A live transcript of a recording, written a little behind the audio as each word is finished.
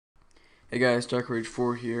Hey guys,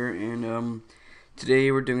 Dark4 here, and today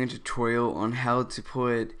we're doing a tutorial on how to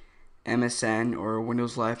put MSN or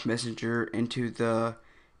Windows Live Messenger into the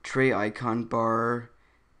tray icon bar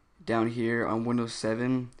down here on Windows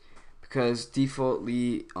 7, because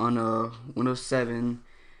defaultly on a Windows 7,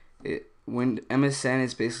 when MSN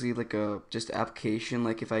is basically like a just application.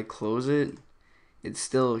 Like if I close it, it's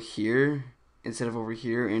still here instead of over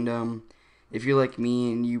here, and if you're like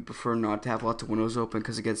me and you prefer not to have lots of windows open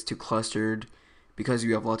because it gets too clustered, because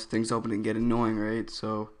you have lots of things open and get annoying, right?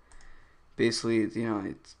 So basically,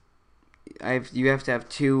 you have to have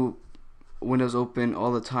two windows open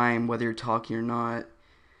all the time, whether you're talking or not,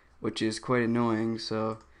 which is quite annoying.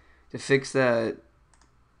 So to fix that,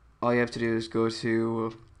 all you have to do is go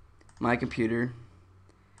to my computer,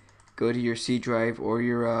 go to your C drive or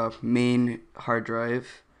your main hard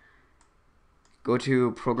drive, go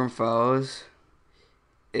to program files.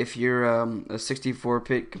 If you're a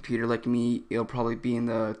 64-bit computer like me, it'll probably be in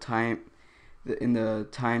the time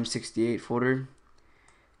 68 folder.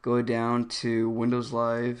 Go down to Windows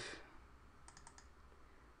Live,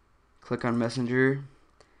 click on Messenger,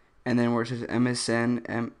 and then where it says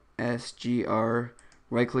MSN MSGR,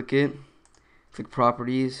 right click it, click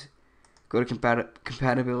Properties, go to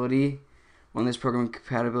Compatibility, on this program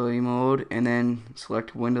compatibility mode, and then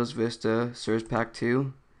select Windows Vista Service Pack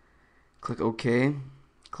 2, click OK,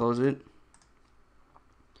 close it,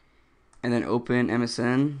 and then open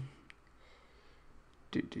MSN,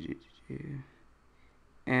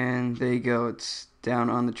 and there you go, it's down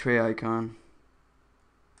on the tray icon,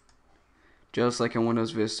 just like in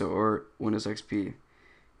Windows Vista or Windows XP.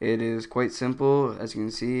 It is quite simple, as you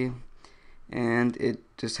can see, and it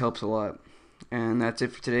just helps a lot. And that's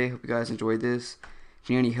it for today. Hope you guys enjoyed this. If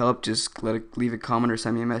you need any help, just leave a comment or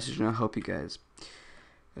send me a message and I'll help you guys.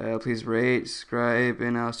 Please rate, subscribe,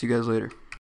 and I'll see you guys later.